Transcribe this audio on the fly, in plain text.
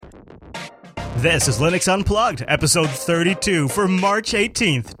This is Linux Unplugged, episode 32 for March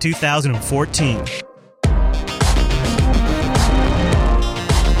 18th, 2014.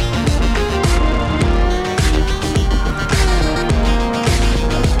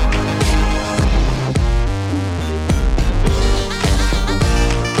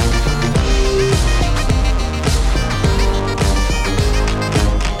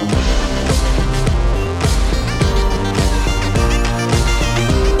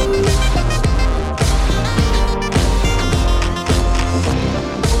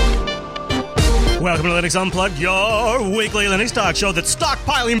 Welcome to Linux Unplugged, your weekly Linux talk show that's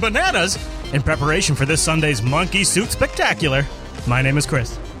stockpiling bananas in preparation for this Sunday's Monkey Suit Spectacular. My name is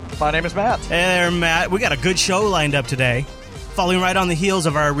Chris. My name is Matt. Hey there, Matt. We got a good show lined up today. Following right on the heels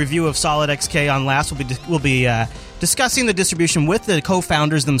of our review of Solid XK on last, we'll be discussing the distribution with the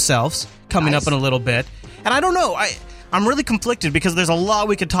co-founders themselves coming up in a little bit. And I don't know, I'm really conflicted because there's a lot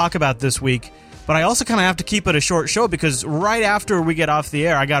we could talk about this week, but I also kind of have to keep it a short show because right after we get off the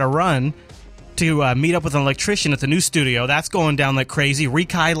air, I got to run to meet up with an electrician at the new studio. That's going down like crazy.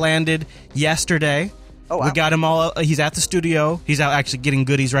 Rikai landed yesterday. Oh, wow. We got him all. He's at the studio. He's out actually getting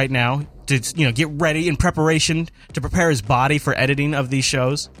goodies right now to get ready in preparation to prepare his body for editing of these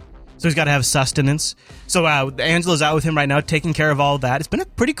shows. So he's got to have sustenance. So Angela's out with him right now, taking care of all of that. It's been a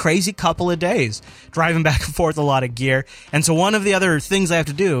pretty crazy couple of days, driving back and forth a lot of gear. And so one of the other things I have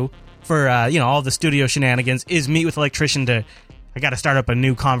to do for all the studio shenanigans is meet with an electrician to. I got to start up a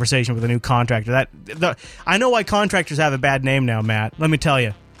new conversation with a new contractor. I know why contractors have a bad name now, Matt. Let me tell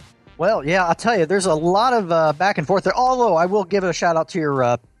you. Well, yeah, I'll tell you, there's a lot of back and forth there. Although I will give a shout out to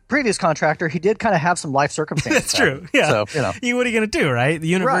your previous contractor. He did kind of have some life circumstances. That's true. Yeah. So, what are you going to do, right? The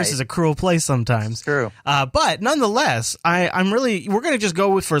universe is a cruel place sometimes. It's true. But nonetheless, we're going to just go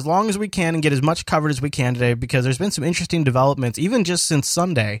with for as long as we can and get as much covered as we can today because there's been some interesting developments, even just since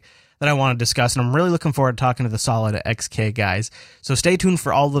Sunday, that I want to discuss, and I'm really looking forward to talking to the Solid XK guys. So stay tuned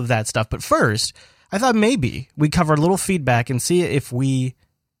for all of that stuff. But first, I thought maybe we'd cover a little feedback and see if we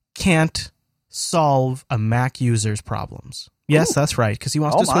can't solve a Mac user's problems. Yes, that's right, because he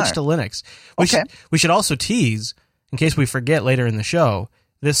wants to switch to Linux. We should also tease, in case we forget later in the show,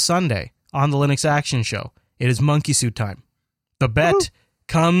 this Sunday on the Linux Action Show, it is Monkey Suit time. The bet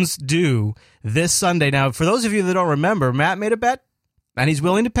comes due this Sunday. Now, for those of you that don't remember, Matt made a bet, and he's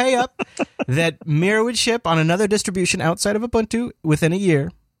willing to pay up, that Mir would ship on another distribution outside of Ubuntu within a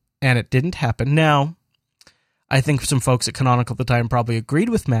year, and it didn't happen. Now, I think some folks at Canonical at the time probably agreed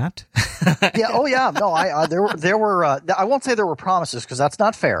with Matt. Yeah. Oh, yeah. No, there were. I won't say there were promises because that's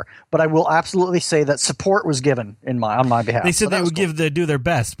not fair. But I will absolutely say that support was given on my behalf. They said they would do their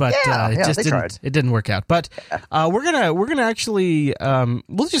best, but it just didn't. It didn't work out. But we're gonna actually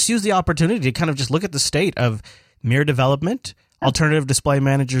we'll just use the opportunity to kind of just look at the state of Mir development. Alternative display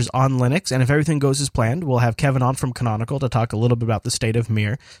managers on Linux, and if everything goes as planned, we'll have Kevin on from Canonical to talk a little bit about the state of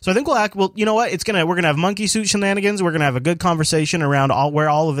Mir. So I think we'll you know what? We're gonna have Monkey Suit shenanigans. We're gonna have a good conversation around where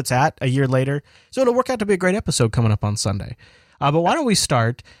all of it's at a year later. So it'll work out to be a great episode coming up on Sunday. But why don't we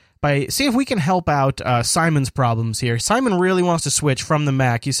start by see if we can help out Simon's problems here. Simon really wants to switch from the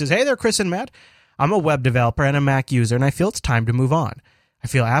Mac. He says, "Hey there, Chris and Matt. I'm a web developer and a Mac user, and I feel it's time to move on. I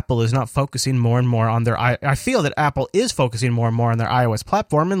feel Apple is focusing more and more on their iOS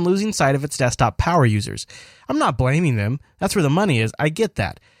platform and losing sight of its desktop power users. I'm not blaming them. That's where the money is. I get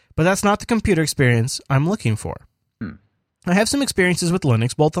that. But that's not the computer experience I'm looking for. I have some experiences with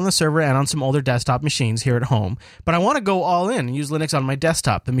Linux, both on the server and on some older desktop machines here at home, but I want to go all in and use Linux on my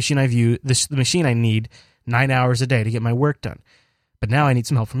desktop, the machine the machine I need 9 hours a day to get my work done. But now I need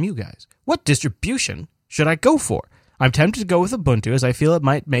some help from you guys. What distribution should I go for? I'm tempted to go with Ubuntu as I feel it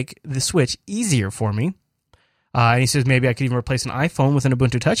might make the switch easier for me." And he says maybe I could even replace an iPhone with an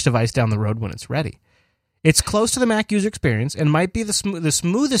Ubuntu Touch device down the road when it's ready. It's close to the Mac user experience and might be the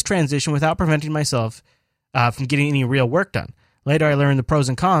smoothest transition without preventing myself from getting any real work done. Later I learned the pros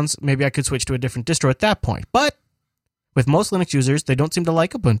and cons. Maybe I could switch to a different distro at that point. But with most Linux users, they don't seem to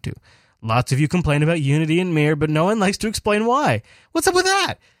like Ubuntu. Lots of you complain about Unity and Mir, but no one likes to explain why. What's up with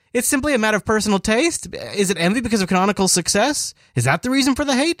that? It's simply a matter of personal taste. Is it envy because of Canonical's success? Is that the reason for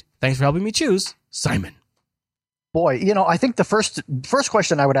the hate? Thanks for helping me choose, Simon. Boy, I think the first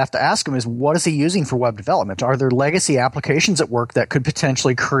question I would have to ask him is, what is he using for web development? Are there legacy applications at work that could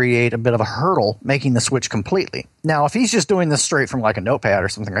potentially create a bit of a hurdle making the switch completely? Now, if he's just doing this straight from like a notepad or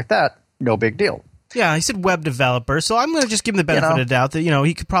something like that, no big deal. Yeah, he said web developer, so I'm going to just give him the benefit of the doubt that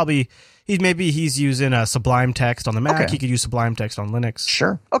he could probably he's using Sublime Text on the Mac. Okay. He could use Sublime Text on Linux.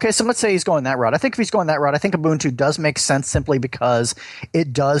 Sure. Okay, so let's say he's going that route. I think if he's going that route, I think Ubuntu does make sense simply because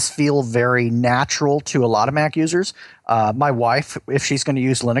it does feel very natural to a lot of Mac users. My wife, if she's going to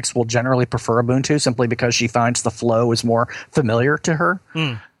use Linux, will generally prefer Ubuntu simply because she finds the flow is more familiar to her.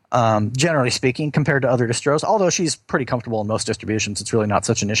 Generally speaking, compared to other distros, although she's pretty comfortable in most distributions, it's really not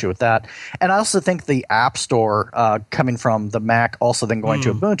such an issue with that. And I also think the App Store coming from the Mac, also then going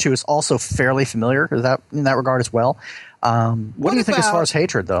to Ubuntu, is also fairly familiar in that regard as well. What do you think as far as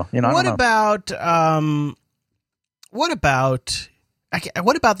hatred, though? What about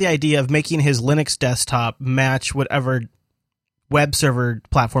the idea of making his Linux desktop match whatever web server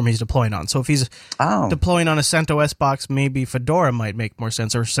platform he's deploying on? So if he's deploying on a CentOS box, maybe Fedora might make more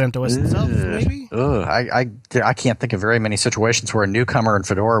sense, or CentOS itself, maybe? I can't think of very many situations where a newcomer and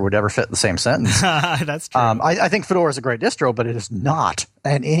Fedora would ever fit in the same sentence. That's true. I think Fedora is a great distro, but it is not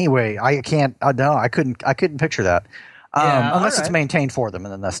in any way. I couldn't picture that. Unless it's maintained for them,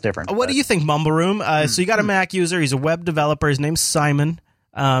 and then that's different. What do you think, Mumble Room? So you got a Mac user. He's a web developer. His name's Simon.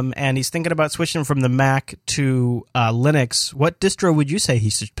 And he's thinking about switching from the Mac to Linux. What distro would you say he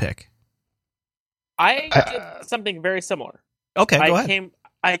should pick? I did something very similar. Okay, go ahead.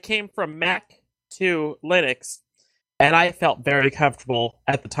 I came from Mac to Linux, and I felt very comfortable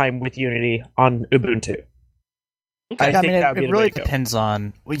at the time with Unity on Ubuntu. I mean, it really depends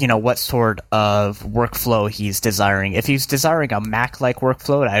on what sort of workflow he's desiring. If he's desiring a Mac-like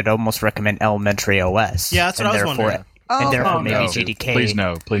workflow, I'd almost recommend Elementary OS. Yeah, that's what I was wondering. And therefore, maybe no. GDK.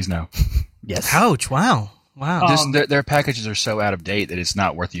 Please no. Yes. Ouch! Wow. Their packages are so out of date that it's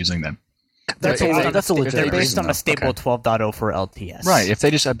not worth using them. That's a legit They're based reason, on a stable 12.0 for LTS. Right. If they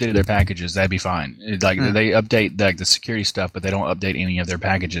just updated their packages, that'd be fine. They update the security stuff, but they don't update any of their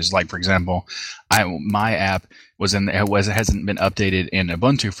packages. Like, for example, my app hasn't been updated in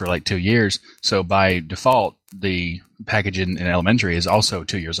Ubuntu for like 2 years. So by default, the package in Elementary is also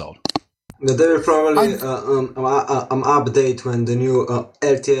 2 years old. They will probably update when the new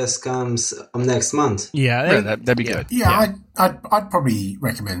LTS comes next month. Yeah, that'd be good. Yeah, I'd probably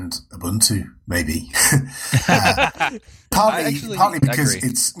recommend Ubuntu, maybe. Partly because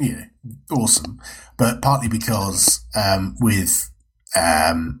it's awesome, but partly because with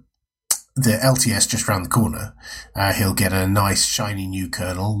the LTS just around the corner, he'll get a nice shiny new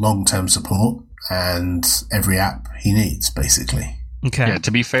kernel, long-term support, and every app he needs, basically. Okay. Yeah, to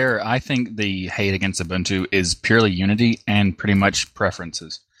be fair, I think the hate against Ubuntu is purely Unity and pretty much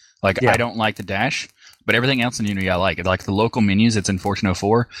preferences. I don't like the dash, but everything else in Unity I like. Like the local menus, it's in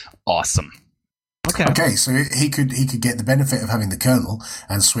 1404. Awesome. Okay, so he could get the benefit of having the kernel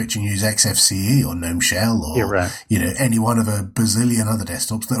and switch and use XFCE or GNOME Shell or any one of a bazillion other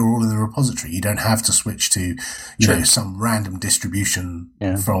desktops that are all in the repository. You don't have to switch to some random distribution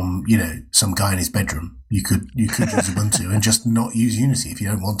from some guy in his bedroom. You could use Ubuntu and just not use Unity if you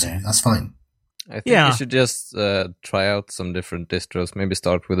don't want to. That's fine. I think you should just try out some different distros. Maybe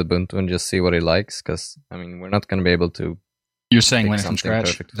start with Ubuntu and just see what he likes, because we're not going to be able to. You're saying Linux from scratch?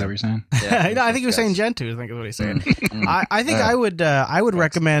 Perfect. Is that what you're saying? Yeah, no, I think you're saying Gentoo. I think is what he's saying. I think I would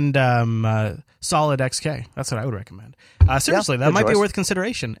recommend Solid XK. That's what I would recommend. Seriously, that might be worth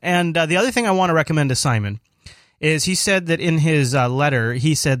consideration. And the other thing I want to recommend to Simon is he said that in his letter,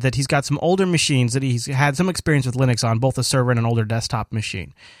 he said that he's got some older machines that he's had some experience with Linux on, both a server and an older desktop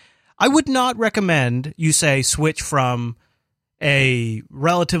machine. I would not recommend you say switch from a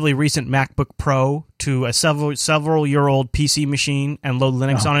relatively recent MacBook Pro to a several-year-old PC machine and load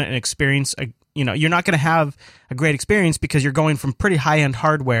Linux on it and experience you're not going to have a great experience because you're going from pretty high-end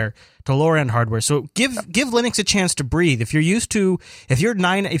hardware to lower-end hardware. So give Linux a chance to breathe. If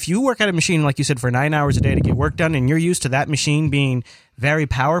you work at a machine, like you said, for 9 hours a day to get work done, and you're used to that machine being very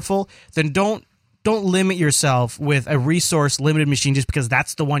powerful, then don't limit yourself with a resource-limited machine just because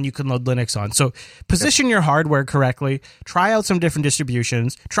that's the one you can load Linux on. So position your hardware correctly. Try out some different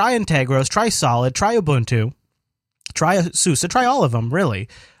distributions. Try Integros. Try Solid. Try Ubuntu. Try SUSE. Try all of them, really.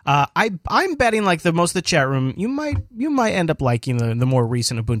 I'm betting like most of the chat room, you might end up liking the more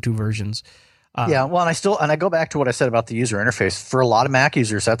recent Ubuntu versions. Well, and I go back to what I said about the user interface. For a lot of Mac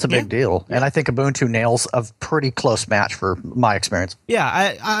users, that's a big deal, and I think Ubuntu nails a pretty close match for my experience.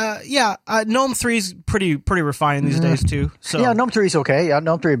 GNOME 3 is pretty refined these days too. So GNOME 3 is okay. Yeah,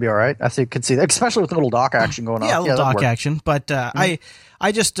 GNOME 3 would be all right. I think could see that, especially with a little dock action going on. Yeah, a little dock action. But I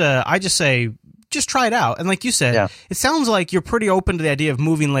just say just try it out. And like you said, it sounds like you're pretty open to the idea of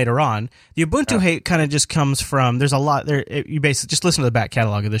moving later on. The Ubuntu hate kind of just comes from, there's a lot there. You basically just listen to the back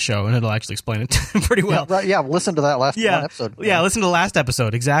catalog of the show and it'll actually explain it pretty well. Listen to that last episode. Listen to the last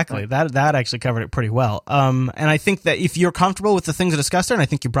episode. Exactly. That actually covered it pretty well. And I think that if you're comfortable with the things discussed there, and I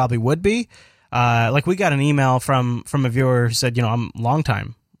think you probably would be, like we got an email from a viewer who said, I'm a long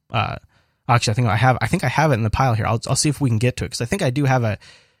time. Actually, I think I have it in the pile here. I'll see if we can get to it, because I think I do have a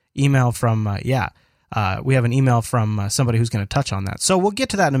email from, we have an email from somebody who's going to touch on that. So we'll get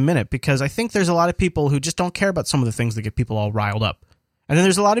to that in a minute, because I think there's a lot of people who just don't care about some of the things that get people all riled up. And then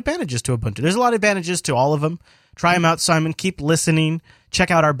there's a lot of advantages to Ubuntu. There's a lot of advantages to all of them. Try them out, Simon. Keep listening.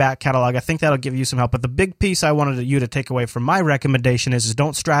 Check out our back catalog. I think that'll give you some help. But the big piece I wanted you to take away from my recommendation is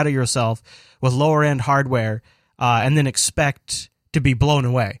don't straddle yourself with lower-end hardware and then expect to be blown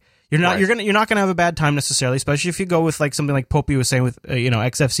away. You're not gonna have a bad time necessarily, especially if you go with like something like Popey was saying with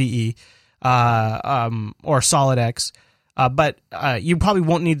XFCE or SolidX. But you probably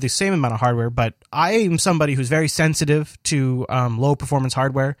won't need the same amount of hardware. But I am somebody who's very sensitive to low performance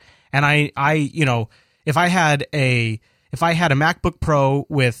hardware, and I if I had a MacBook Pro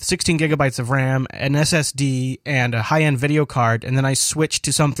with 16 gigabytes of RAM, an SSD, and a high end video card, and then I switched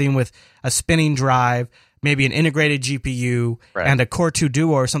to something with a spinning drive, maybe an integrated GPU and a Core 2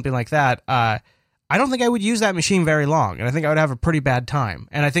 Duo or something like that, I don't think I would use that machine very long, and I think I would have a pretty bad time.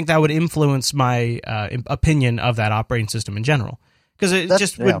 And I think that would influence my opinion of that operating system in general, because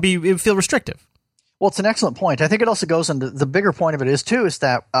it would feel restrictive. Well, it's an excellent point. I think it also goes into the bigger point of it is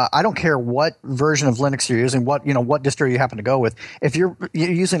that I don't care what version of Linux you're using, what distro you happen to go with. If you're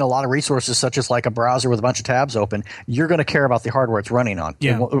using a lot of resources, such as like a browser with a bunch of tabs open, you're going to care about the hardware it's running on.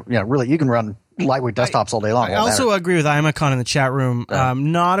 Really, you can run lightweight desktops all day long. I also agree with Imacon in the chat room.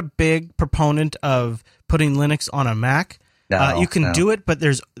 Not a big proponent of putting Linux on a Mac. You can do it, but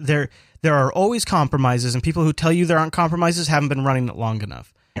there are always compromises, and people who tell you there aren't compromises haven't been running it long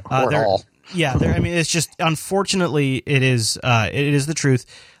enough. Or at all. Yeah, it's just, unfortunately, it is the truth.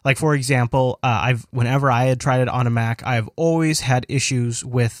 Like, for example, whenever I had tried it on a Mac, I've always had issues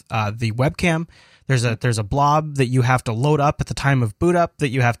with the webcam. There's a blob that you have to load up at the time of boot up that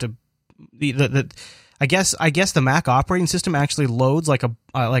you have to. I guess the Mac operating system actually loads like a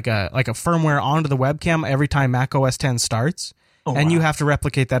firmware onto the webcam every time Mac OS X starts, you have to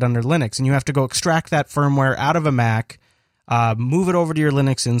replicate that under Linux, and you have to go extract that firmware out of a Mac. Move it over to your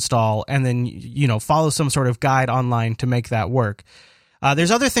Linux install, and then follow some sort of guide online to make that work.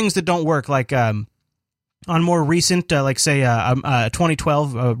 There's other things that don't work, like on more recent, like say a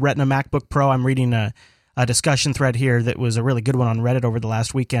 2012 Retina MacBook Pro. I'm reading a discussion thread here that was a really good one on Reddit over the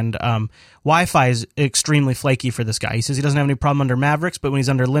last weekend. Wi-Fi is extremely flaky for this guy. He says he doesn't have any problem under Mavericks, but when he's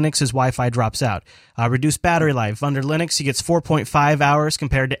under Linux, his Wi-Fi drops out. Reduced battery life. Under Linux, he gets 4.5 hours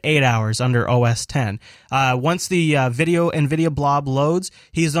compared to 8 hours under OS X. Once the NVIDIA blob loads,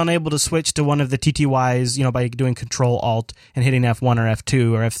 he's unable to switch to one of the TTYs, by doing Control-Alt and hitting F1 or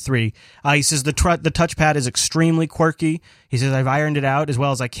F2 or F3. He says the touchpad is extremely quirky. He says, I've ironed it out as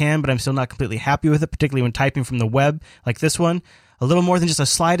well as I can, but I'm still not completely happy with it, particularly when typing from the web like this one. A little more than just a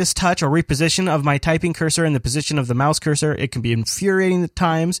slightest touch or reposition of my typing cursor in the position of the mouse cursor. It can be infuriating at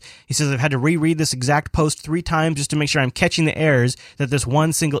times. He says, I've had to reread this exact post 3 times just to make sure I'm catching the errors that this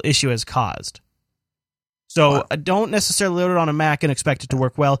one single issue has caused. So don't necessarily load it on a Mac and expect it to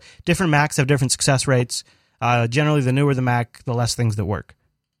work well. Different Macs have different success rates. Generally, the newer the Mac, the less things that work.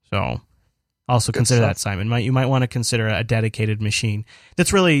 So also consider that, Simon. You might want to consider a dedicated machine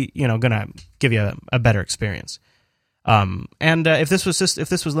that's really, going to give you a better experience. If this was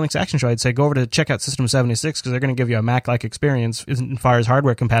Linux Action Show, I'd say go over to check out System 76, because they're going to give you a Mac-like experience as far as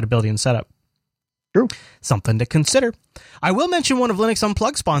hardware compatibility and setup. True. Something to consider. I will mention one of Linux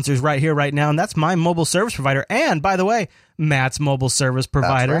Unplugged sponsors right here, right now, and that's my mobile service provider. And, by the way, Matt's mobile service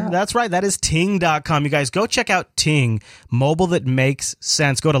provider. That's right. That is Ting.com. You guys, go check out Ting. Mobile that makes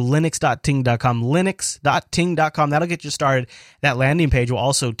sense. Go to linux.ting.com. Linux.ting.com. That'll get you started. That landing page will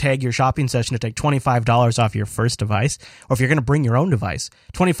also tag your shopping session to take $25 off your first device. Or if you're going to bring your own device,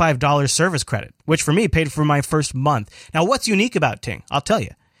 $25 service credit, which for me paid for my first month. Now, what's unique about Ting? I'll tell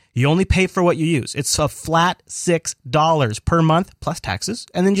you. You only pay for what you use. It's a flat $6 per month plus taxes,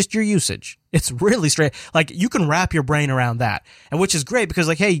 and then just your usage. It's really straight. Like, you can wrap your brain around that, and which is great because,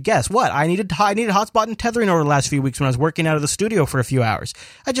 like, hey, guess what? I needed hotspot and tethering over the last few weeks when I was working out of the studio for a few hours.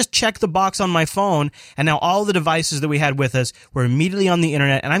 I just checked the box on my phone, and now all the devices that we had with us were immediately on the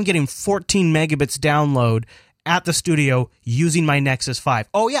internet, and I'm getting 14 megabits download at the studio using my Nexus 5.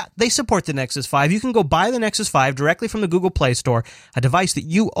 Oh yeah, they support the Nexus 5. You can go buy the Nexus 5 directly from the Google Play Store, a device that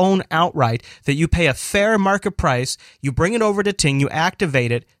you own outright, that you pay a fair market price, you bring it over to Ting, you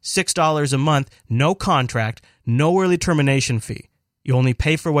activate it, $6 a month, no contract, no early termination fee. You only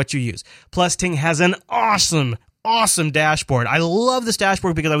pay for what you use. Plus, Ting has an awesome dashboard. I love this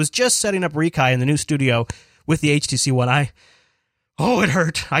dashboard because I was just setting up Rikai in the new studio with the HTC One. It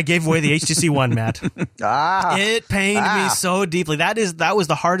hurt. I gave away the HTC One, Matt. It pained me so deeply. That was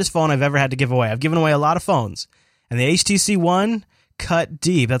the hardest phone I've ever had to give away. I've given away a lot of phones, and the HTC One cut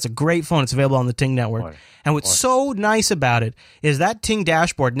deep. That's a great phone. It's available on the Ting network. And what's so nice about it is that Ting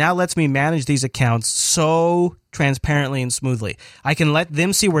dashboard now lets me manage these accounts so transparently and smoothly. I can let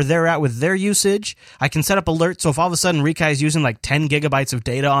them see where they're at with their usage. I can set up alerts. So if all of a sudden Rikai is using like 10 gigabytes of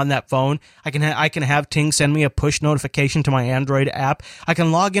data on that phone, I can have Ting send me a push notification to my Android app. I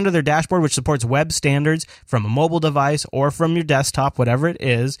can log into their dashboard, which supports web standards from a mobile device or from your desktop, whatever it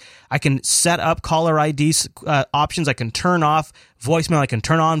is. I can set up caller ID options. I can turn off voicemail. I can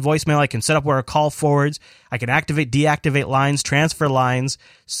turn on voicemail. I can set up where a call forwards. I can activate, deactivate lines, transfer lines,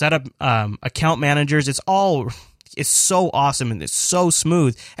 set up account managers. It's so awesome and it's so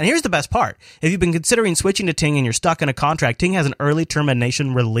smooth. And here's the best part. If you've been considering switching to Ting and you're stuck in a contract, Ting has an early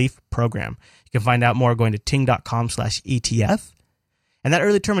termination relief program. You can find out more going to ting.com/ETF. And that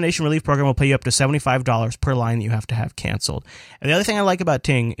early termination relief program will pay you up to $75 per line that you have to have canceled. And the other thing I like about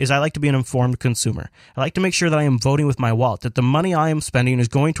Ting is I like to be an informed consumer. I like to make sure that I am voting with my wallet, that the money I am spending is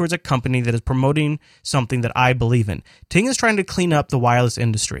going towards a company that is promoting something that I believe in. Ting is trying to clean up the wireless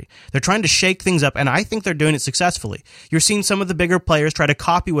industry. They're trying to shake things up, and I think they're doing it successfully. You're seeing some of the bigger players try to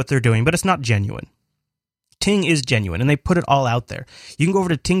copy what they're doing, but it's not genuine. Ting is genuine, and they put it all out there. You can go over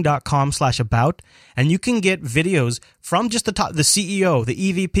to ting.com/about, and you can get videos from just the CEO, the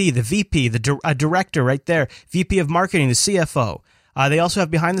EVP, the VP, a director right there, VP of marketing, the CFO. They also have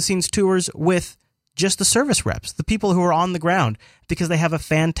behind-the-scenes tours with just the service reps, the people who are on the ground, because they have a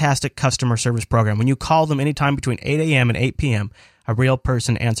fantastic customer service program. When you call them anytime between 8 a.m. and 8 p.m., a real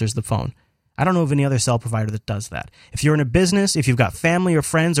person answers the phone. I don't know of any other cell provider that does that. If you're in a business, if you've got family or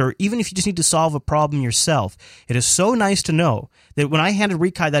friends, or even if you just need to solve a problem yourself, it is so nice to know that when I handed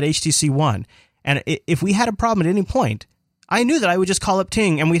Rikai that HTC One, and if we had a problem at any point, I knew that I would just call up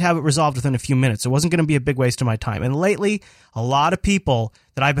Ting and we'd have it resolved within a few minutes. It wasn't going to be a big waste of my time. And lately, a lot of people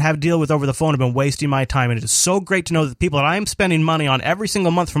that I've had to deal with over the phone have been wasting my time. And it is so great to know that the people that I'm spending money on every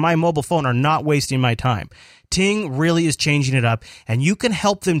single month for my mobile phone are not wasting my time. Ting really is changing it up, and you can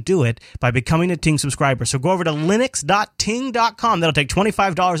help them do it by becoming a Ting subscriber. So go over to linux.ting.com. That'll take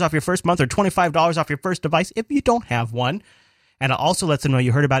 $25 off your first month or $25 off your first device if you don't have one. And it also lets them know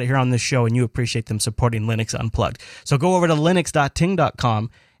you heard about it here on this show and you appreciate them supporting Linux Unplugged. So go over to linux.ting.com,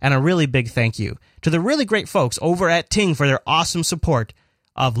 and a really big thank you to the really great folks over at Ting for their awesome support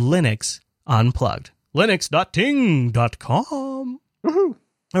of Linux Unplugged. linux.ting.com. Woohoo!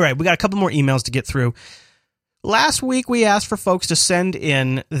 All right, we got a couple more emails to get through. Last week, we asked for folks to send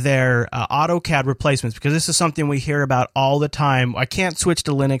in their AutoCAD replacements because this is something we hear about all the time. I can't switch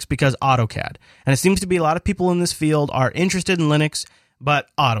to Linux because AutoCAD. And it seems to be a lot of people in this field are interested in Linux, but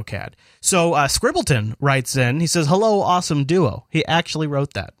AutoCAD. So Scribbleton writes in, he says, "Hello, awesome duo." He actually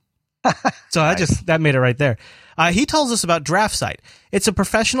wrote that. So that made it right there. He tells us about DraftSight. It's a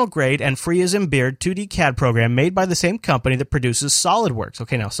professional grade and free as in beard 2D CAD program made by the same company that produces SolidWorks.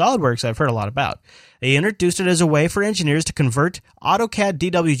 Okay, now SolidWorks I've heard a lot about. They introduced it as a way for engineers to convert AutoCAD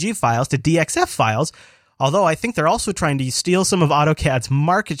DWG files to DXF files, although I think they're also trying to steal some of AutoCAD's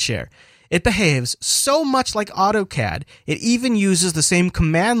market share. It behaves so much like AutoCAD, it even uses the same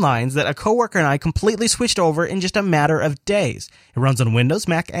command lines that a coworker and I completely switched over in just a matter of days. It runs on Windows,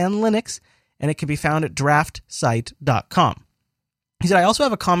 Mac, and Linux, and it can be found at draftsight.com. He said, "I also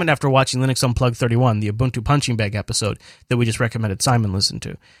have a comment after watching Linux Unplugged 31, the Ubuntu punching bag episode that we just recommended Simon listen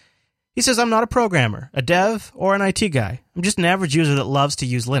to. He says, I'm not a programmer, a dev, or an IT guy. I'm just an average user that loves to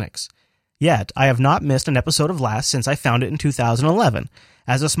use Linux. Yet, I have not missed an episode of Last since I found it in 2011.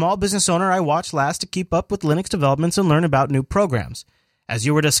 As a small business owner, I watch Last to keep up with Linux developments and learn about new programs. As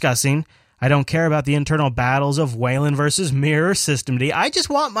you were discussing, I don't care about the internal battles of Wayland versus Mirror Systemd. I just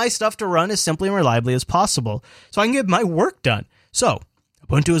want my stuff to run as simply and reliably as possible, so I can get my work done. So,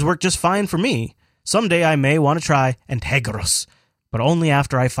 Ubuntu has worked just fine for me. Someday I may want to try Integros, but only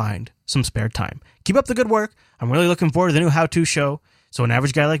after I find some spare time. Keep up the good work. I'm really looking forward to the new how-to show, so an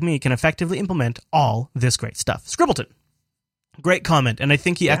average guy like me can effectively implement all this great stuff." Scribbleton. Great comment, and I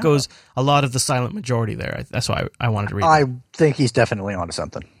think he echoes a lot of the silent majority there. That's why I wanted to read I think he's definitely onto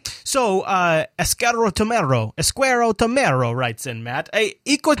something. So, Esquero Tomero writes in, Matt.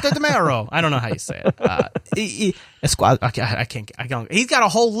 Ico Tomero. I don't know how you say it. I can't. He's got a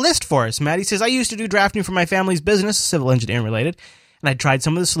whole list for us, Matt. He says, I used to do drafting for my family's business, civil engineering related, and I tried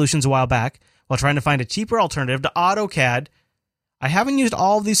some of the solutions a while back while trying to find a cheaper alternative to AutoCAD. I haven't used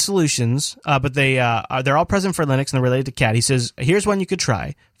all of these solutions, but they're all present for Linux and they're related to CAD. He says, here's one you could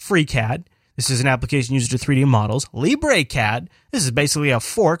try. FreeCAD. This is an application used to 3D models. LibreCAD. This is basically a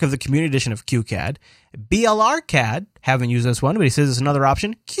fork of the community edition of QCAD. BLRCAD. Haven't used this one, but he says it's another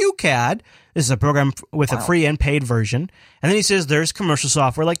option. QCAD. This is a program with a free and paid version. And then he says there's commercial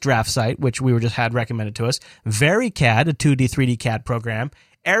software like DraftSight, which we were just had recommended to us. VariCAD, a 2D, 3D CAD program.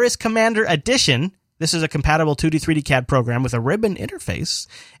 Aris Commander Edition. This is a compatible 2D, 3D CAD program with a ribbon interface.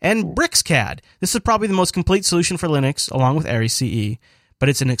 And BricsCAD. This is probably the most complete solution for Linux, along with Ares CE. But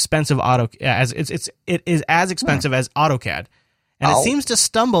it's an expensive it is as expensive as AutoCAD. And it seems to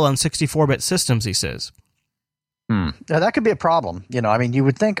stumble on 64-bit systems, he says. Now, that could be a problem. I mean, you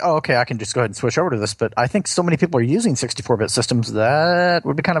would think, okay, I can just go ahead and switch over to this, but I think so many people are using 64-bit systems, that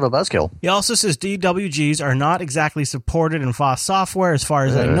would be kind of a buzzkill. He also says DWGs are not exactly supported in FOSS software. As far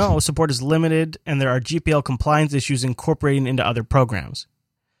as I know, support is limited, and there are GPL compliance issues incorporating into other programs.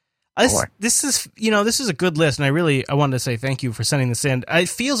 This is a good list, and I wanted to say thank you for sending this in. It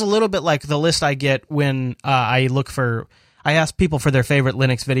feels a little bit like the list I get when I ask people for their favorite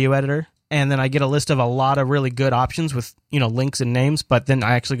Linux video editor, and then I get a list of a lot of really good options with links and names, but then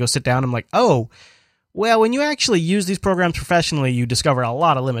I actually go sit down and I'm like, oh, well, when you actually use these programs professionally, you discover a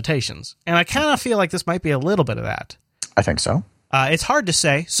lot of limitations. And I kind of feel like this might be a little bit of that. I think so. It's hard to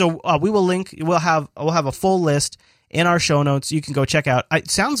say, so we'll have a full list in our show notes. You can go check out. It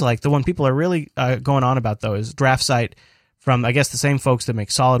sounds like the one people are really going on about, though, is DraftSight from, I guess, the same folks that make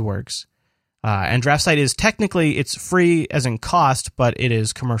SolidWorks. And DraftSight is technically, it's free as in cost, but it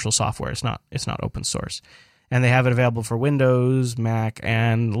is commercial software. It's not open source. And they have it available for Windows, Mac,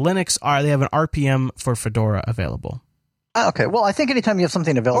 and Linux. They have an RPM for Fedora available. Okay, well, I think anytime you have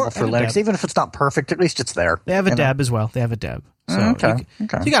something available for Linux, even if it's not perfect, at least it's there. They have a deb as well. They have a deb. So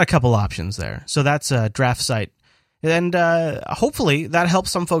you got a couple options there. So that's DraftSight. And hopefully that helps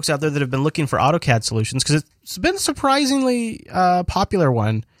some folks out there that have been looking for AutoCAD solutions, because it's been a surprisingly popular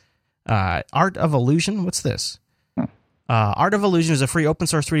one. Art of Illusion. What's this? Art of Illusion is a free open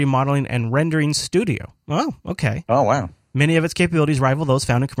source 3D modeling and rendering studio. Oh, okay. Oh, wow. Many of its capabilities rival those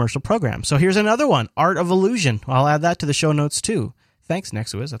found in commercial programs. So here's another one, Art of Illusion. I'll add that to the show notes too. Thanks,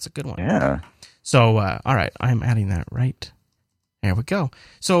 Nextwiz. That's a good one. Yeah. So, all right, I'm adding that right. There we go.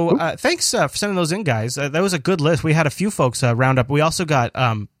 So thanks for sending those in, guys. That was a good list. We had a few folks round up. We also got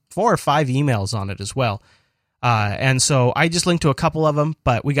 4 or 5 emails on it as well. And so I just linked to a couple of them,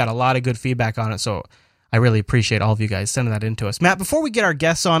 but we got a lot of good feedback on it. So I really appreciate all of you guys sending that in to us. Matt, before we get our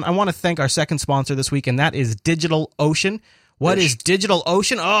guests on, I want to thank our second sponsor this week, and that is DigitalOcean. What is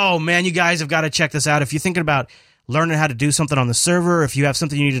DigitalOcean? Oh, man, you guys have got to check this out. If you're thinking about learning how to do something on the server, if you have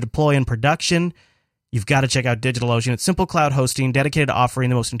something you need to deploy in production, you've got to check out DigitalOcean. It's simple cloud hosting dedicated to offering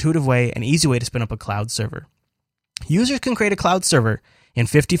the most intuitive way and easy way to spin up a cloud server. Users can create a cloud server in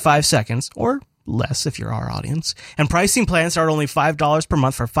 55 seconds, or less if you're our audience, and pricing plans start only $5 per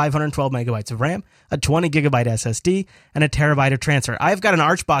month for 512 megabytes of RAM, a 20 gigabyte SSD, and a terabyte of transfer. I've got an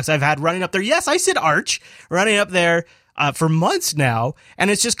Arch box I've had running up there. Yes, I said Arch, running up there for months now,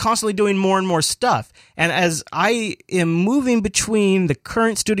 and it's just constantly doing more and more stuff. And as I am moving between the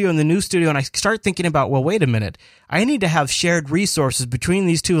current studio and the new studio, and I start thinking about, well, wait a minute, I need to have shared resources between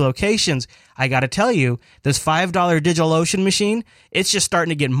these two locations. I got to tell you, this $5 DigitalOcean machine, it's just starting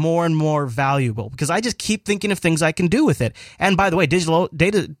to get more and more valuable, because I just keep thinking of things I can do with it. And by the way,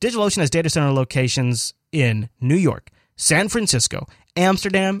 DigitalOcean has data center locations in New York, San Francisco,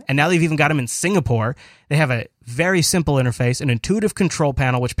 Amsterdam, and now they've even got them in Singapore. They have a very simple interface, an intuitive control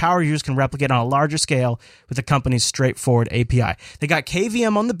panel, which power users can replicate on a larger scale with the company's straightforward API. They got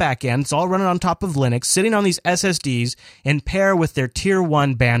KVM on the back end. It's all running on top of Linux, sitting on these SSDs in pair with their tier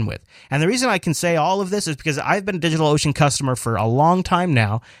 1 bandwidth. And the reason I can say all of this is because I've been a DigitalOcean customer for a long time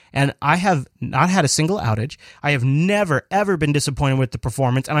now, and I have not had a single outage. I have never, ever been disappointed with the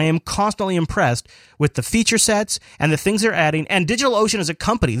performance, and I am constantly impressed with the feature sets and the things they're adding. And DigitalOcean as a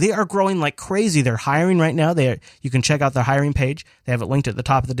company, they are growing like crazy. They're hiring right now. You can check out their hiring page. They have it linked at the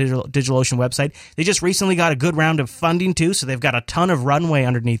top of the DigitalOcean website. They just recently got a good round of funding too, so they've got a ton of runway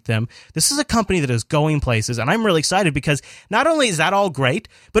underneath them. This is a company that is going places, and I'm really excited because not only is that all great,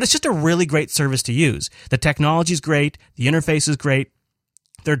 but it's just a really great service to use. The technology is great. The interface is great.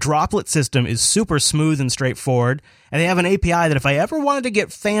 Their droplet system is super smooth and straightforward, and they have an API that if I ever wanted to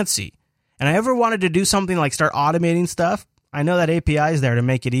get fancy and I ever wanted to do something like start automating stuff, I know that API is there to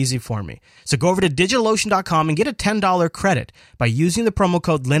make it easy for me. So go over to DigitalOcean.com and get a $10 credit by using the promo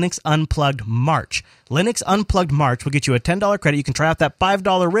code Linux Unplugged March. Linux Unplugged March will get you a $10 credit. You can try out that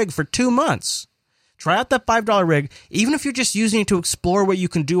 $5 rig for 2 months. Try out that $5 rig. Even if you're just using it to explore what you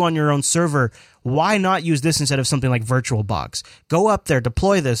can do on your own server, why not use this instead of something like VirtualBox? Go up there,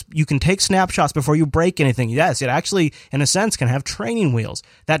 deploy this. You can take snapshots before you break anything. Yes, it actually, in a sense, can have training wheels.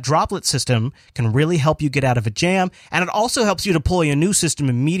 That droplet system can really help you get out of a jam, and it also helps you deploy a new system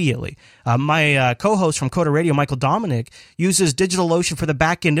immediately. My co-host from Coda Radio, Michael Dominic, uses DigitalOcean for the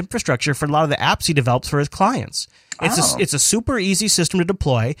back-end infrastructure for a lot of the apps he develops for his clients. It's a super easy system to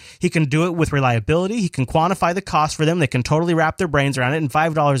deploy. He can do it with reliability. He can quantify the cost for them. They can totally wrap their brains around it. And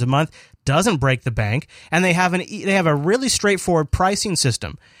 $5 a month doesn't break the bank. And they have a really straightforward pricing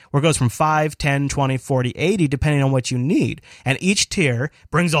system where it goes from 5, 10, 20, 40, 80, depending on what you need. And each tier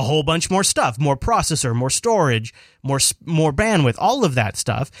brings a whole bunch more stuff, more processor, more storage, more bandwidth, all of that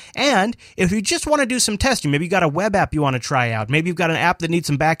stuff. And if you just want to do some testing, maybe you got a web app you want to try out, maybe you've got an app that needs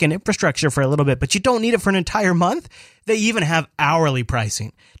some back-end infrastructure for a little bit, but you don't need it for an entire month, they even have hourly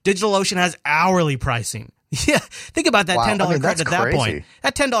pricing. DigitalOcean has hourly pricing. Yeah, think about that $10 credit at that point.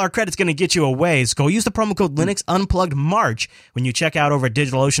 That $10 credit's going to get you a ways. Go use the promo code Linux Unplugged March when you check out over at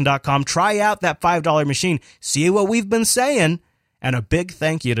DigitalOcean.com. Try out that $5 machine. See what we've been saying. And a big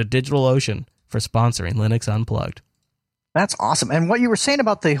thank you to DigitalOcean for sponsoring Linux Unplugged. That's awesome. And what you were saying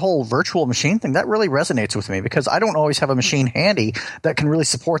about the whole virtual machine thing, that really resonates with me because I don't always have a machine handy that can really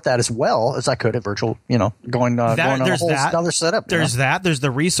support that as well as I could at virtual, going on a whole other setup. There's that. There's the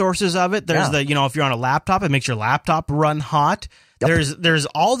resources of it. There's the, if you're on a laptop, it makes your laptop run hot. Yep. There's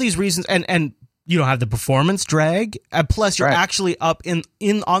all these reasons. And you don't have the performance drag. Plus, you're actually up in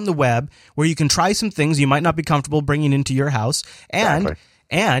on the web where you can try some things you might not be comfortable bringing into your house.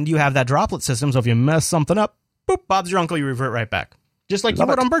 And you have that droplet system. So if you mess something up, boop, Bob's your uncle, you revert right back. Just like you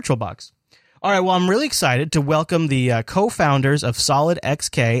would on VirtualBox. All right, well, I'm really excited to welcome the co-founders of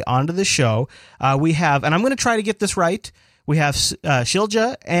SolidXK onto the show. We have, and I'm going to try to get this right, we have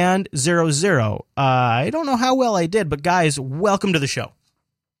Shilja and 00. I don't know how well I did, but guys, welcome to the show.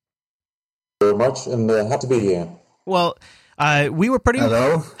 Very much, and happy to be here. Well, we were pretty...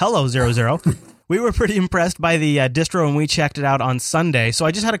 Hello, 00. We were pretty impressed by the distro, and we checked it out on Sunday. So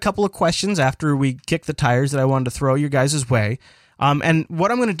I just had a couple of questions after we kicked the tires that I wanted to throw your guys' way. And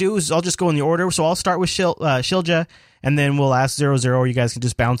what I'm going to do is I'll just go in the order. So I'll start with Shilja, and then we'll ask 00, or you guys can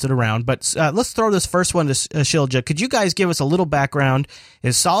just bounce it around. But let's throw this first one to Shilja. Could you guys give us a little background?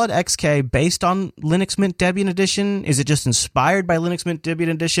 Is SolidXK based on Linux Mint Debian Edition? Is it just inspired by Linux Mint Debian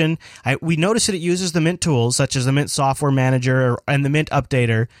Edition? We noticed that it uses the Mint tools, such as the Mint Software Manager and the Mint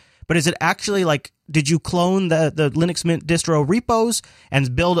Updater. But is it actually did you clone the Linux Mint distro repos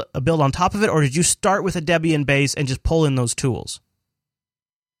and build on top of it, or did you start with a Debian base and just pull in those tools?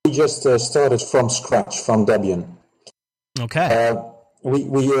 We just started from scratch, from Debian. Okay. We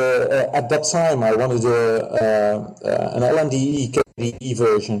at that time, I wanted an LMDE KDE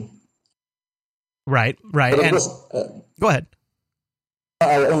version. Right. And go ahead.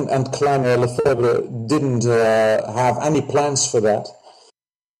 And Klein Lefebvre didn't have any plans for that.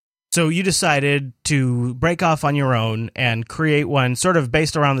 So you decided to break off on your own and create one sort of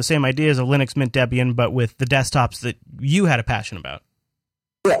based around the same ideas of Linux Mint Debian, but with the desktops that you had a passion about.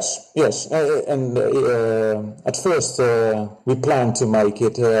 Yes. And at first we planned to make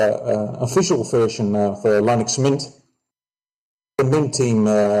it a visual version for Linux Mint. The Mint team,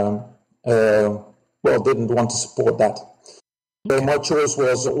 didn't want to support that. Okay. So my choice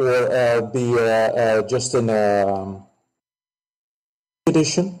was be just an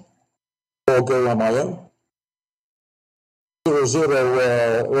edition. Or go on my own.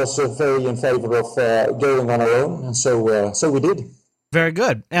 00 was very in favor of going on our own, and so we did. Very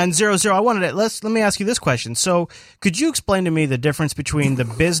good. And 00, I wanted to let me ask you this question. So, could you explain to me the difference between the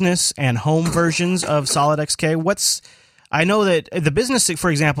business and home versions of SolidXK? I know that the business, for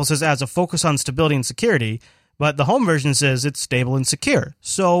example, says it has a focus on stability and security, but the home version says it's stable and secure.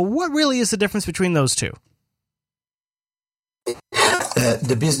 So, what really is the difference between those two?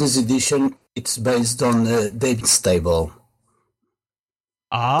 The business edition, it's based on Debian stable.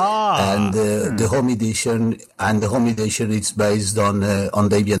 And the home edition, it's based on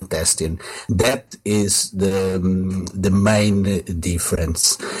Debian testing. That is the main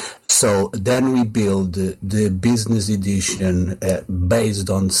difference. So then we build the business edition based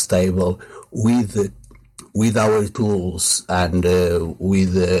on stable with our tools and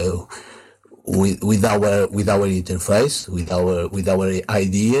with our interface, with our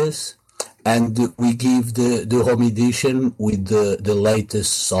ideas, and we give the home edition with the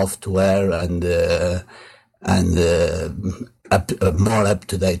latest software and and more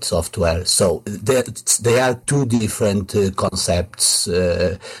up-to-date software. So there are two different concepts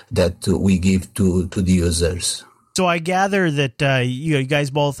that we give to the users. So I gather that you guys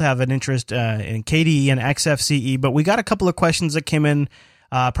both have an interest in KDE and XFCE, but we got a couple of questions that came in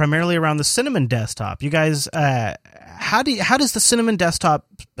primarily around the Cinnamon desktop. You guys, how does the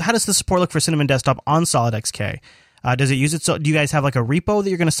support look for Cinnamon desktop on SolidXK? Does it use it? So do you guys have like a repo that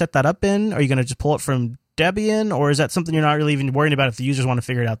you're going to set that up in? Are you going to just pull it from Debian, or is that something you're not really even worrying about? If the users want to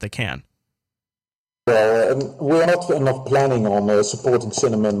figure it out, they can. Well, we're not planning on supporting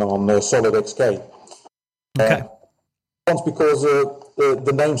Cinnamon on SolidXK. Okay. Once because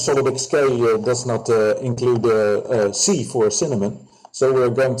the name SolidXK does not include C for Cinnamon, so we're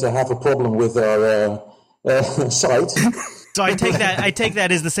going to have a problem with our site. So I take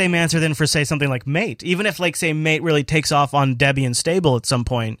that as the same answer then for, say, something like Mate. Even if, like, say, Mate really takes off on Debian stable at some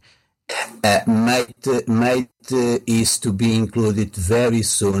point. Mate is to be included very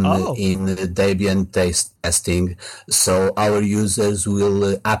soon in Debian testing, so our users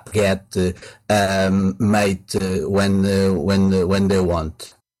will upget Mate when they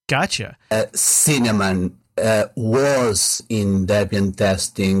want. Gotcha. Cinnamon was in Debian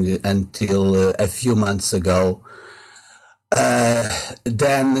testing until a few months ago.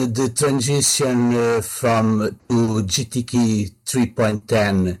 Then the transition from to GTK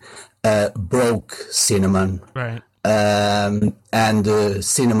 3.10 broke Cinnamon. Right. And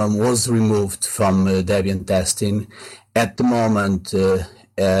Cinnamon was removed from Debian testing. At the moment,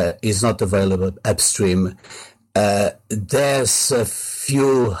 is not available upstream. There's a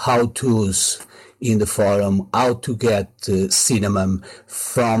few how-tos in the forum how to get Cinnamon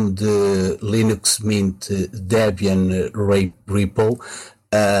from the Linux Mint Debian repo.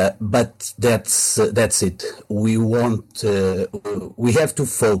 But that's it. We want. We have to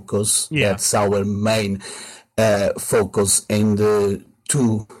focus. Yeah. That's our main focus in the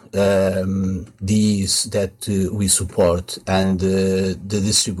two Ds that we support and the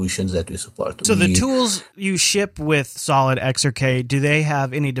distributions that we support. So the tools you ship with SolidXRK, do they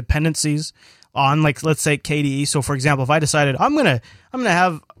have any dependencies on, like, let's say KDE? So, for example, if I decided I'm gonna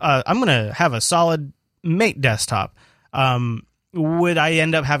have a solid Mate desktop. Would I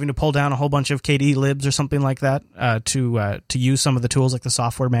end up having to pull down a whole bunch of KDE libs or something like that to use some of the tools like the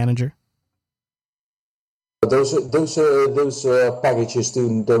software manager? Those packages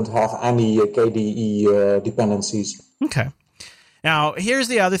don't have any KDE dependencies. Okay. Now, here's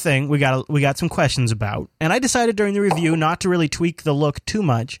the other thing we got some questions about, and I decided during the review not to really tweak the look too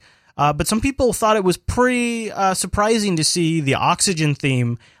much. But some people thought it was pretty surprising to see the Oxygen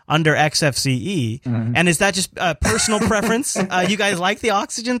theme under XFCE. Mm-hmm. And is that just personal preference? You guys like the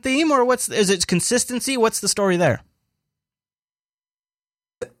Oxygen theme, or is it consistency? What's the story there?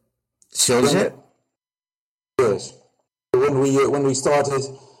 Shows it. Yes. When we started,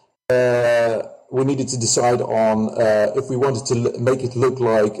 we needed to decide on if we wanted to make it look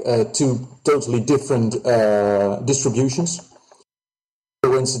like two totally different distributions,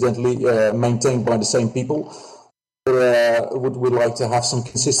 coincidentally maintained by the same people, or would we like to have some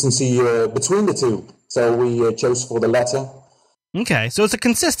consistency between the two? So we chose for the latter. Okay, so it's a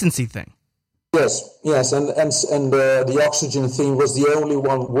consistency thing. Yes, and the Oxygen theme was the only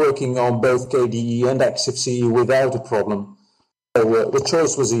one working on both KDE and XFCE without a problem. So the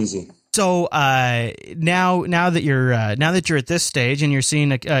choice was easy. So now that you're at this stage and you're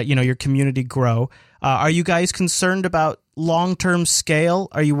seeing your community grow, are you guys concerned about long-term scale?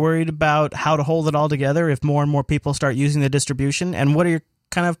 Are you worried about how to hold it all together if more and more people start using the distribution? And what are your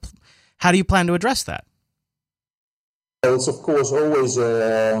how do you plan to address that? It's of course always.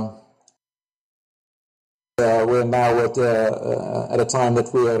 We're now at a time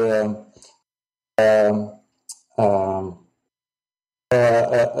that we are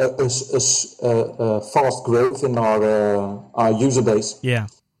fast growth in our user base. Yeah.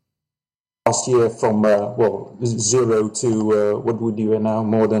 Last year, from 0 to what we do now,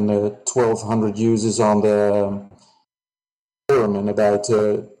 more than 1,200 users on the forum, and about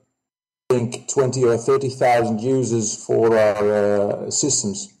I think 20 or 30,000 users for our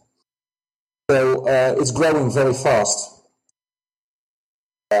systems. So it's growing very fast.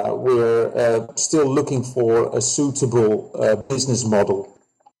 We're still looking for a suitable business model.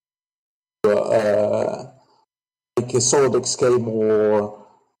 Make a SolidXK more.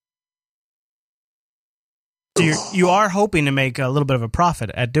 So you are hoping to make a little bit of a profit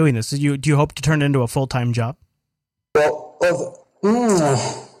at doing this. Do you hope to turn it into a full-time job? Well,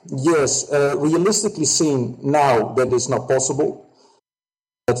 yes. Realistically seen, now that is not possible.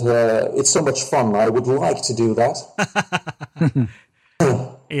 But it's so much fun. I would like to do that.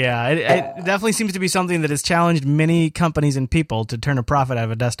 Yeah, it definitely seems to be something that has challenged many companies and people to turn a profit out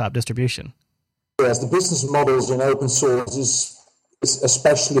of a desktop distribution. Yes, the business models in open source is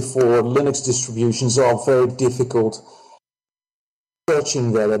especially for Linux distributions are very difficult.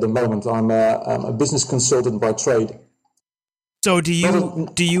 Searching there at the moment. I'm a business consultant by trade. So do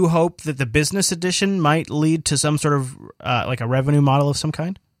you hope that the business edition might lead to some sort of like a revenue model of some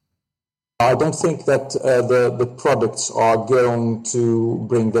kind? I don't think that the products are going to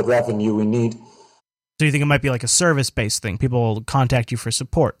bring the revenue we need. So you think it might be like a service-based thing? People will contact you for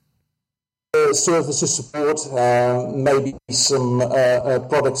support. Services support, maybe some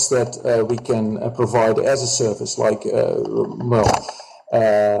products that we can provide as a service, like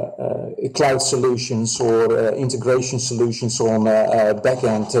cloud solutions or integration solutions on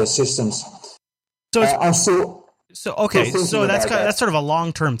back-end systems. So I'm still that's sort of a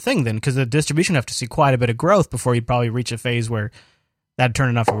long-term thing then, because the distribution have to see quite a bit of growth before you'd probably reach a phase where that'd turn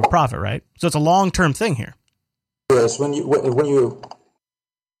enough of a profit, right? So it's a long-term thing here. Yes, when you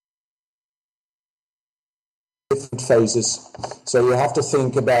different phases, so you have to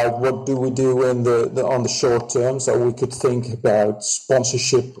think about what do we do in the on the short term. So we could think about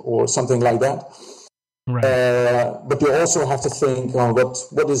sponsorship or something like that. Right. But you also have to think on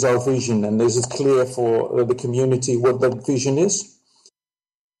what is our vision, and is it clear for the community what that vision is,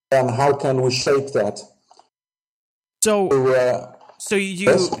 and how can we shape that? So do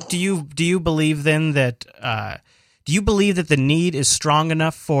you believe then that? Do you believe that the need is strong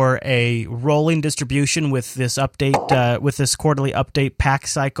enough for a rolling distribution with this update, with this quarterly update pack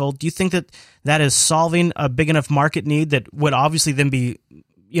cycle? Do you think that is solving a big enough market need that would obviously then be,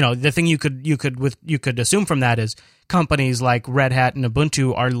 the thing you could assume from that is companies like Red Hat and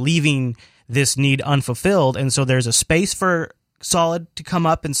Ubuntu are leaving this need unfulfilled, and so there's a space for Solid to come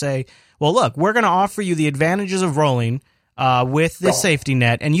up and say, well, look, we're going to offer you the advantages of rolling with this safety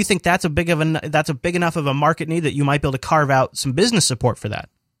net, and you think that's a big enough of a market need that you might be able to carve out some business support for that?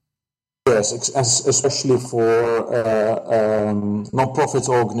 Yes, especially for non-profit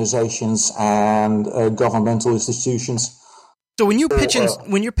organizations and governmental institutions. So when you're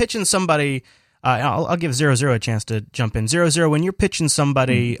pitching somebody, I'll give 00 a chance to jump in. 00, when you're pitching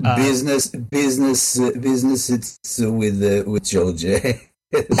somebody, business, it's with George.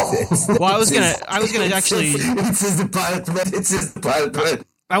 Well, I was gonna actually. It's his department.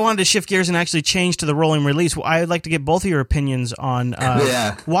 I wanted to shift gears and actually change to the rolling release. I'd like to get both of your opinions on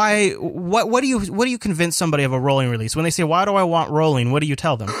why. What do you convince somebody of a rolling release when they say, "Why do I want rolling?" What do you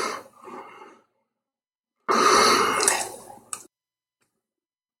tell them?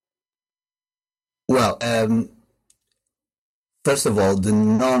 Well, first of all, the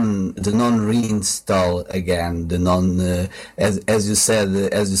non reinstall again, the non as you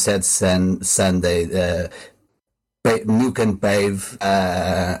said Sunday, Nuke and Pave.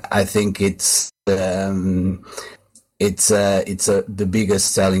 I think it's the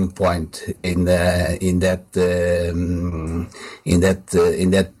biggest selling point in that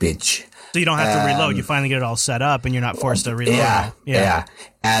pitch. So you don't have to reload. You finally get it all set up, and you're not forced to reload. Yeah.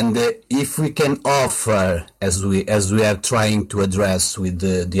 And if we can offer, as we are trying to address with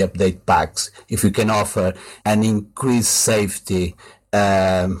the update packs, if we can offer an increased safety,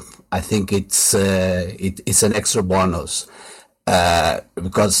 I think it's an extra bonus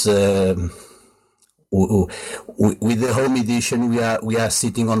because with the home edition we are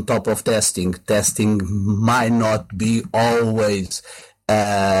sitting on top of testing. Testing might not be always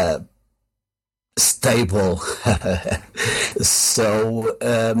stable, so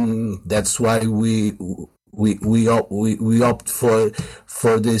that's why we opt for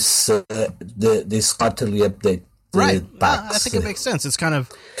this this quarterly update. Right, I think it makes sense. It's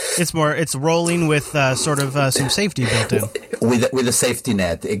it's rolling with sort of some safety built in with a safety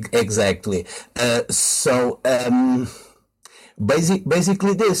net, exactly. So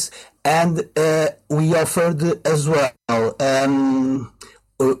basically this, and we offered as well.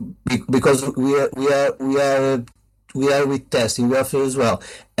 Because we are with testing, we offer as well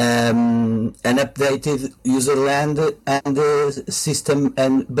an updated userland and system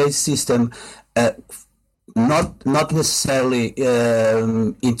and base system, not necessarily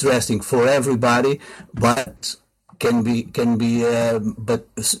interesting for everybody, but can be but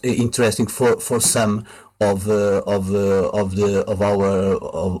interesting for some of our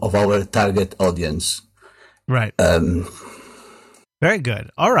target audience. Right. Very good.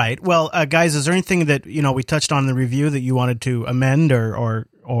 All right. Well, guys, is there anything that we touched on in the review that you wanted to amend or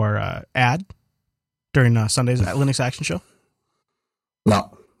add during Sunday's Linux Action Show?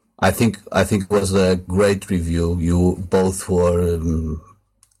 No, I think it was a great review. You both were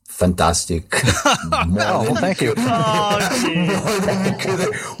fantastic. Thank you.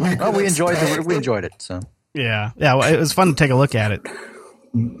 We enjoyed it. So yeah. Well, it was fun to take a look at it.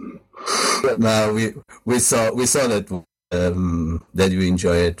 No, we saw that that you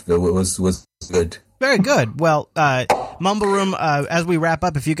enjoy it. It was good. Very good. Well, Mumble Room. As we wrap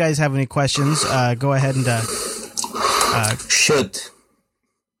up, if you guys have any questions, go ahead and shoot.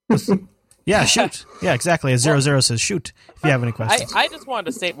 Yeah, shoot. Yeah, exactly. As 00 says, shoot. If you have any questions. I just wanted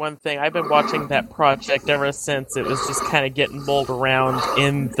to state one thing. I've been watching that project ever since it was just kind of getting rolled around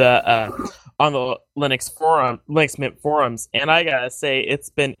in the on the Linux Mint forums, and I gotta say, it's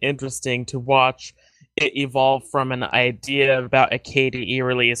been interesting to watch it evolve from an idea about a KDE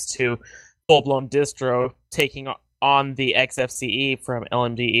release to full-blown distro taking on the XFCE from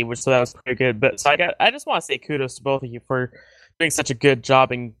LMDE, so that was pretty good. But so I just want to say kudos to both of you for doing such a good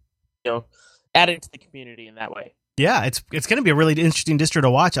job in adding to the community in that way. Yeah, it's going to be a really interesting distro to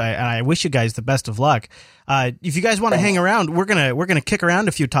watch. I wish you guys the best of luck. If you guys want to hang around, we're gonna kick around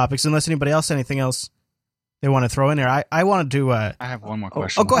a few topics unless anybody else has anything else they want to throw in there. I wanted to. I have one more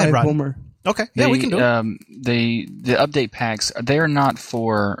question. Oh, go ahead, Rod. One more. Okay, yeah, we can do it. The update packs, they're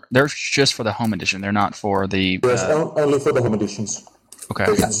just for the home edition. They're not for the. Yes, only for the home editions. Okay.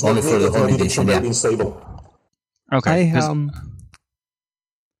 Only for the home edition. Yeah. Okay.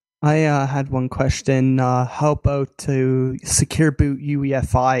 I had one question. How about to secure boot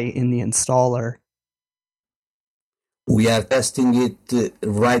UEFI in the installer? We are testing it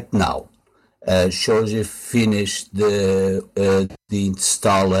right now. Shoji finished the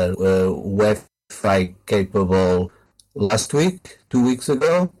installer Wi-Fi capable last week, 2 weeks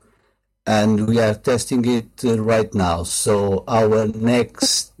ago, and we are testing it right now. So our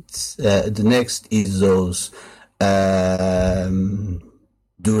next ISOs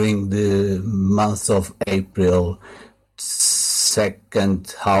during the month of April,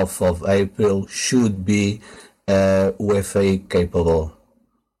 second half of April, should be Wi-Fi capable.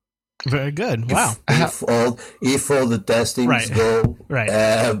 Very good. Wow. If all the testings go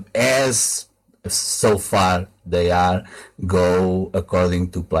as so far they go according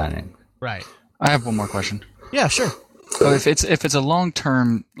to planning. Right. I have one more question. Yeah, sure. So if it's a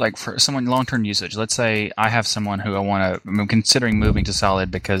long-term, like for someone long-term usage, let's say I have someone who I'm considering moving to Solid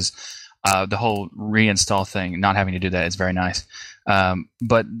because the whole reinstall thing, not having to do that is very nice.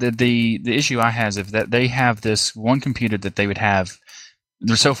 But the issue I have is that they have this one computer that they would have.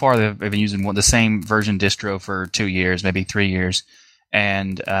 So far, they've been using the same version distro for 2 years, maybe 3 years,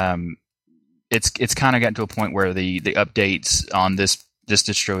 and it's kind of gotten to a point where the updates on this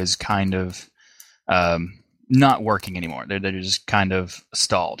distro is kind of not working anymore. They're just kind of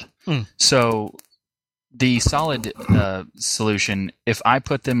stalled. So the Solid solution, if I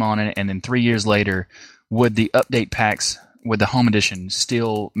put them on it, and then 3 years later, would the update packs with the Home Edition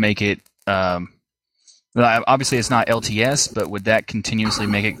still make it? Obviously, it's not LTS, but would that continuously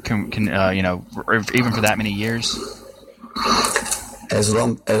make it, even for that many years? As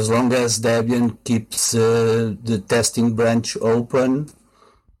long as Debian keeps the testing branch open,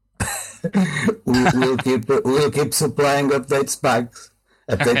 we'll keep supplying update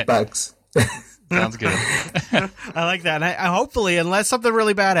packs. Sounds good. I like that. And hopefully, unless something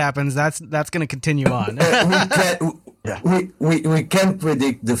really bad happens, that's going to continue on. We can't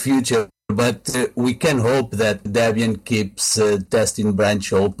predict the future, but we can hope that Debian keeps testing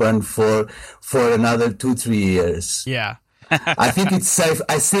branch open for another 2-3 years. Yeah. I think it's safe.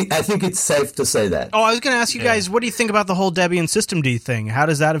 I think it's safe to say that. Oh, I was going to ask you guys, what do you think about the whole Debian systemd thing? How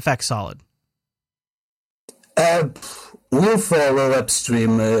does that affect Solid? We'll follow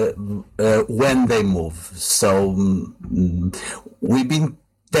upstream when they move. So we've been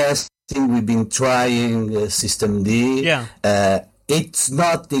testing, we've been trying systemd. Yeah. It's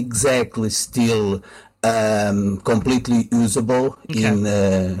not exactly still completely usable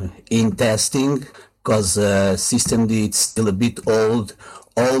in testing, because systemd it's still a bit old.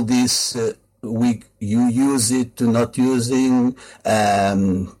 All this you use it to not using.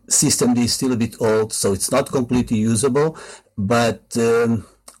 Systemd is still a bit old, so it's not completely usable. But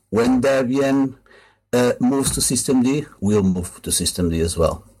when Debian moves to systemd, we'll move to systemd as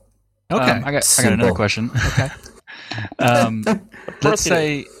well. Okay, I got another question. Okay.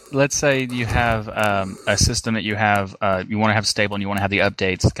 Let's say you have a system that you want to have stable and you want to have the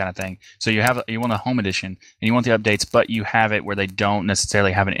updates kind of thing. So you want a home edition and you want the updates, but you have it where they don't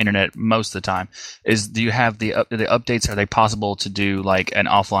necessarily have an internet most of the time. Do you have the updates? Are they possible to do like an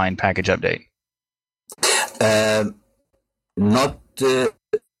offline package update? Not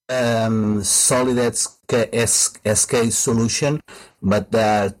Solid SK solution, but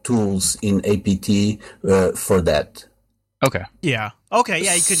there are tools in APT for that. Okay. Yeah. Okay.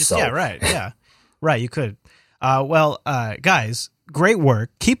 Yeah. You could just. Yeah. Right. Yeah. Right. You could. Guys, great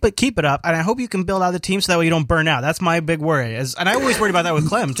work. Keep it up, and I hope you can build out the team so that way you don't burn out. That's my big worry. And I always worried about that with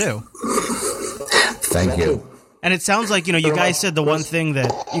Clem too. Thank you. And it sounds like, you guys said the one thing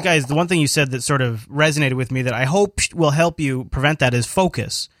you said that sort of resonated with me that I hope will help you prevent that is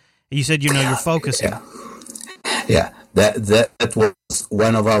focus. You said, you're focusing. Yeah. That was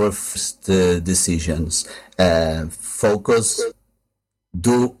one of our first decisions. Focus,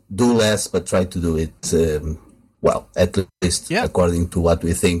 do less, but try to do it, at least according to what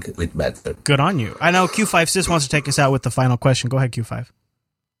we think is better. Good on you. I know Q5 wants to take us out with the final question. Go ahead, Q5.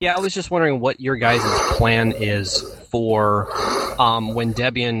 Yeah, I was just wondering what your guys' plan is for when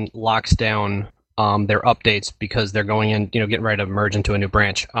Debian locks down their updates because they're going in, getting ready to merge into a new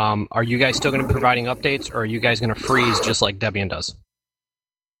branch. Are you guys still going to be providing updates, or are you guys going to freeze just like Debian does?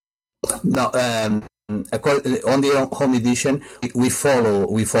 No, on the home edition, we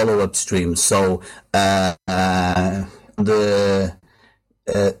follow upstream. So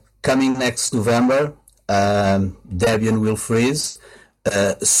coming next November, Debian will freeze.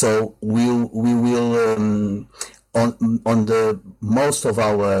 So we will on the most of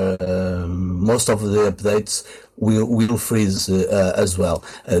the updates will freeze as well.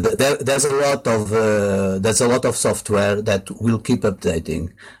 There's a lot of software that will keep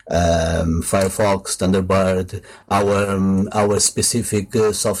updating. Firefox, Thunderbird, our specific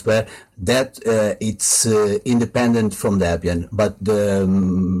software that it's independent from Debian, but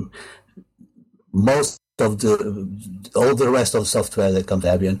all the rest of software that comes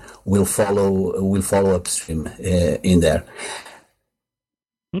Debian will follow upstream in there.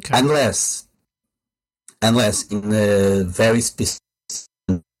 Okay. Unless in very specific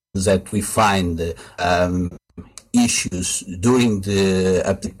that we find issues during the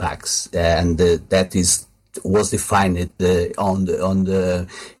update packs, and that was defined in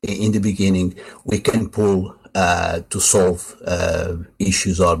the beginning, we can pull. To solve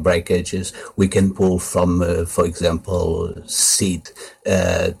issues or breakages, we can pull from, for example, seed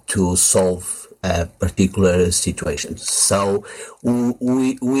to solve particular situations. So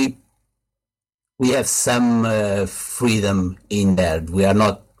we have some freedom in there.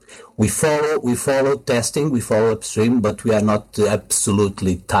 We follow testing, we follow upstream, but we are not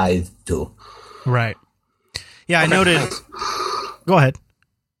absolutely tied to. Right. Yeah, I noted. Go ahead.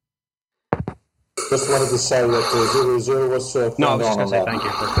 Just wanted to say that 00 was... no, I was just going to say thank you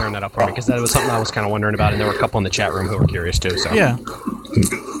for clearing that up for me, because that was something I was kind of wondering about, and there were a couple in the chat room who were curious too. So yeah.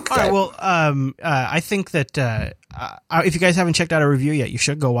 All right, well, I think that if you guys haven't checked out a review yet, you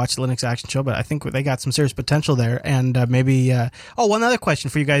should go watch the Linux Action Show, but I think they got some serious potential there, and maybe... one other question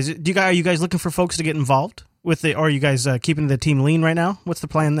for you guys. Are you guys looking for folks to get involved with or are you guys keeping the team lean right now? What's the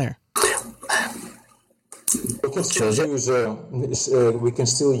plan there? We can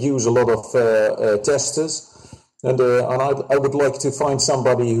still use a lot of testers, and I would like to find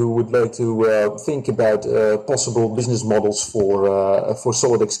somebody who would like to think about possible business models for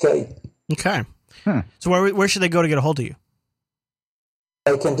SolidXK. Okay. So where should they go to get a hold of you?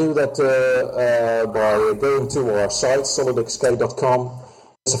 I can do that by going to our site, solidxk.com.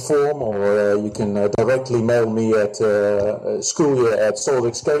 There's a form, or you can directly mail me at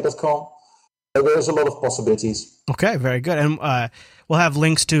schoolyard@solidxk.com. There's a lot of possibilities. Okay, very good. And we'll have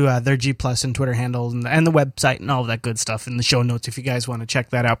links to their G+ and Twitter handle and the website and all of that good stuff in the show notes if you guys want to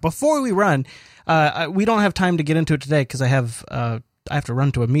check that out. Before we run, we don't have time to get into it today because I have to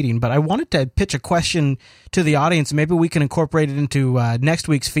run to a meeting, but I wanted to pitch a question to the audience. Maybe we can incorporate it into next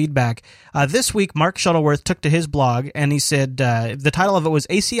week's feedback. This week, Mark Shuttleworth took to his blog and he said the title of it was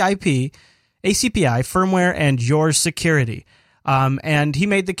ACPI, Firmware, and Your Security. And he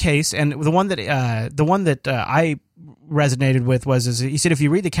made the case, and the one that I resonated with he said, if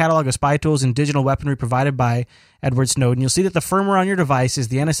you read the catalog of spy tools and digital weaponry provided by Edward Snowden, you'll see that the firmware on your device is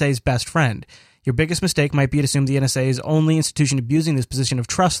the NSA's best friend. Your biggest mistake might be to assume the NSA is the only institution abusing this position of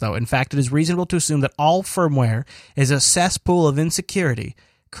trust, though. In fact, it is reasonable to assume that all firmware is a cesspool of insecurity,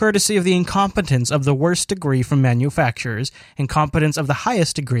 courtesy of the incompetence of the worst degree from manufacturers and competence of the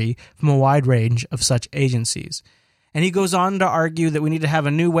highest degree from a wide range of such agencies. And he goes on to argue that we need to have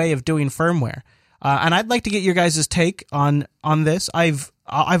a new way of doing firmware. And I'd like to get your guys' take on this. I've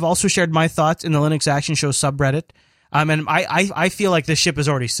also shared my thoughts in the Linux Action Show subreddit. And I feel like this ship has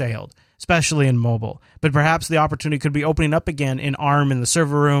already sailed, especially in mobile. But perhaps the opportunity could be opening up again in ARM in the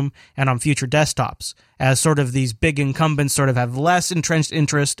server room and on future desktops, as sort of these big incumbents sort of have less entrenched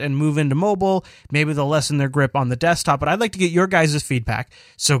interest and move into mobile. Maybe they'll lessen their grip on the desktop. But I'd like to get your guys' feedback.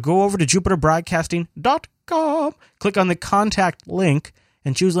 So go over to jupiterbroadcasting.com, click on the contact link,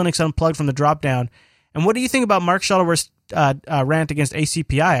 and choose Linux Unplugged from the drop-down. And what do you think about Mark Shuttleworth's rant against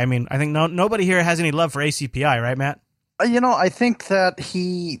ACPI? I mean, I think nobody here has any love for ACPI, right, Matt? I think that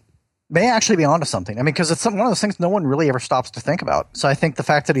he may actually be onto something. I mean, because it's one of those things no one really ever stops to think about. So I think the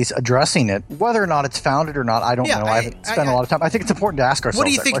fact that he's addressing it, whether or not it's founded or not, I don't know. I haven't spent a lot of time. I think it's important to ask ourselves. What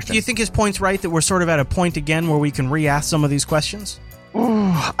do you think? Question. Do you think his point's right that we're sort of at a point again where we can re-ask some of these questions?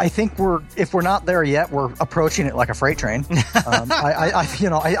 Ooh, I think if we're not there yet, we're approaching it like a freight train.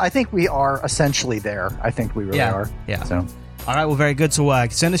 I think we are essentially there. I think we really are. Yeah. So. All right, well, very good. So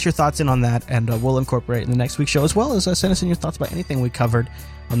send us your thoughts in on that, and we'll incorporate it in the next week's show, as well as send us in your thoughts about anything we covered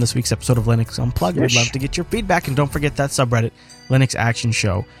on this week's episode of Linux Unplugged. We'd love to get your feedback, and don't forget that subreddit,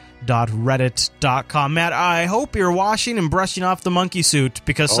 linuxactionshow.reddit.com. Matt, I hope you're washing and brushing off the monkey suit,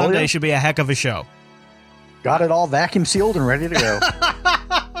 because Sunday should be a heck of a show. Got it all vacuum sealed and ready to go.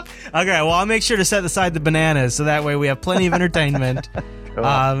 Okay, well, I'll make sure to set aside the bananas, so that way we have plenty of entertainment.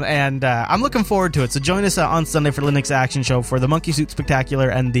 And I'm looking forward to it. So join us on Sunday for Linux Action Show for the Monkey Suit Spectacular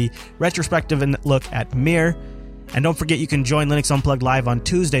and the retrospective look at Mir. And don't forget, you can join Linux Unplugged live on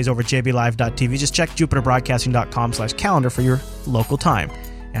Tuesdays over at jblive.tv. Just check jupiterbroadcasting.com/calendar for your local time.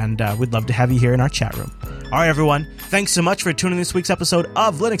 And we'd love to have you here in our chat room. All right, everyone. Thanks so much for tuning in this week's episode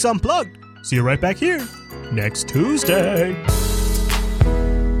of Linux Unplugged. See you right back here next Tuesday.